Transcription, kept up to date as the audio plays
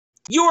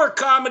Your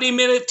Comedy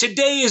Minute.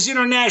 Today is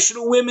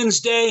International Women's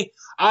Day.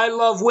 I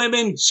love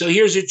women, so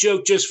here's a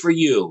joke just for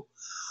you.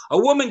 A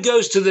woman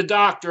goes to the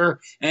doctor,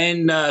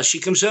 and she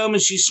comes home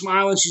and she's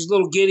smiling. She's a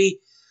little giddy.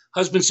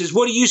 Husband says,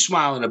 "What are you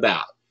smiling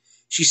about?"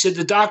 She said,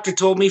 "The doctor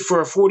told me for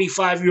a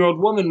 45-year-old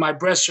woman, my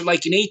breasts are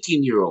like an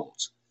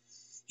 18-year-old's.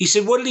 He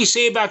said, "What did he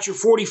say about your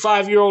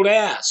 45-year-old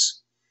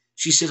ass?"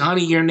 She said,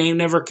 "Honey, your name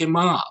never came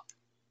up."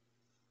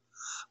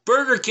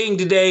 Burger King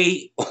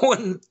today,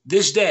 on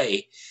this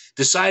day,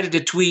 decided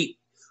to tweet,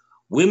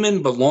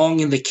 "Women belong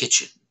in the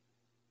kitchen."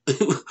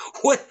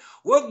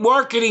 What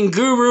marketing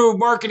guru,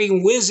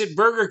 marketing whiz at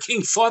Burger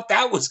King thought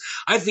that was?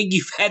 I think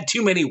you've had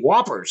too many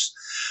Whoppers.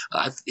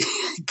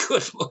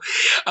 Good.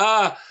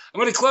 I'm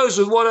going to close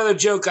with one other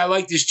joke. I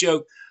like this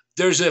joke.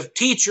 There's a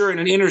teacher in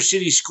an inner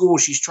city school.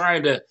 She's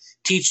trying to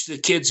teach the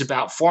kids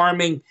about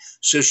farming.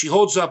 So she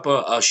holds up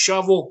a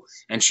shovel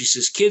and she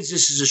says, "Kids,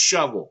 this is a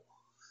shovel."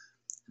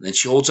 And then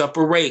she holds up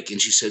a rake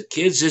and she said,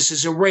 "Kids, this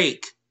is a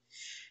rake."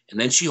 And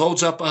then she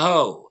holds up a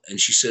hoe and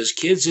she says,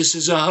 "Kids, this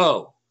is a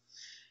hoe."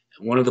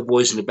 And one of the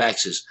boys in the back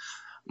says,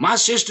 "My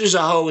sister's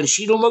a hoe and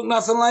she don't look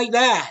nothing like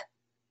that."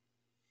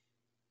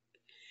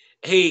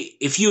 Hey,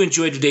 if you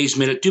enjoyed today's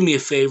minute, do me a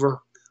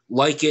favor.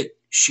 Like it,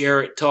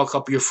 share it, tell a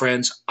couple of your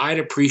friends. I'd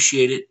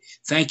appreciate it.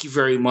 Thank you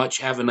very much.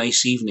 Have a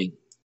nice evening.